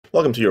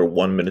Welcome to your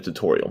 1-minute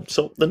tutorial.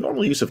 So the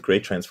normal use of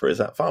GradeTransferer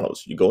is as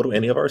follows. You go to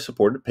any of our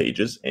supported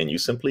pages and you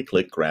simply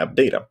click Grab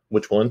Data,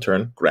 which will in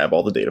turn grab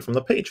all the data from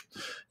the page.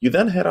 You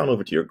then head on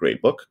over to your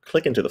gradebook,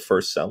 click into the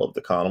first cell of the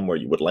column where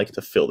you would like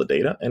to fill the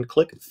data, and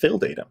click Fill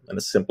Data. And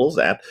as simple as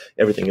that,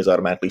 everything is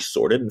automatically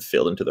sorted and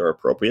filled into their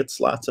appropriate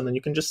slots, and then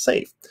you can just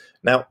save.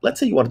 Now, let's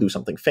say you want to do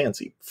something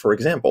fancy. For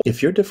example,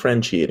 if you're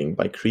differentiating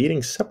by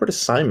creating separate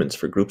assignments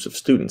for groups of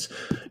students,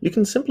 you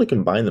can simply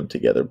combine them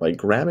together by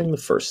grabbing the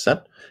first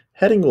set,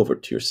 heading over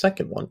to your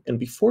second one, and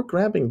before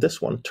grabbing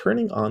this one,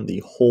 turning on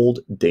the Hold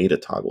Data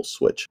toggle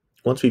switch.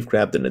 Once we've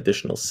grabbed an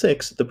additional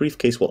 6, the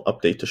briefcase will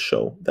update to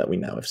show that we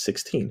now have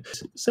 16.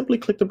 Simply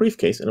click the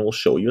briefcase and it will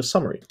show you a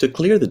summary. To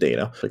clear the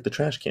data, click the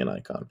trash can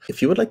icon.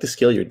 If you would like to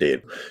scale your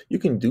data, you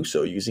can do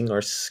so using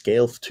our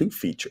Scale to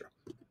feature.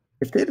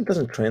 If data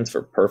doesn't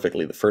transfer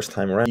perfectly the first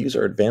time around, use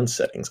our advanced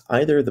settings,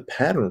 either the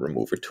pattern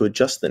remover to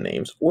adjust the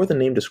names or the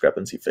name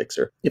discrepancy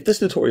fixer. If this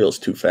tutorial is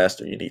too fast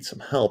or you need some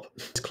help,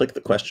 just click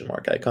the question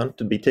mark icon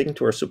to be taken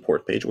to our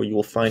support page where you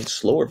will find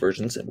slower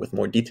versions and with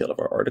more detail of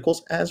our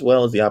articles, as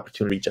well as the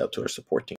opportunity to reach out to our support team.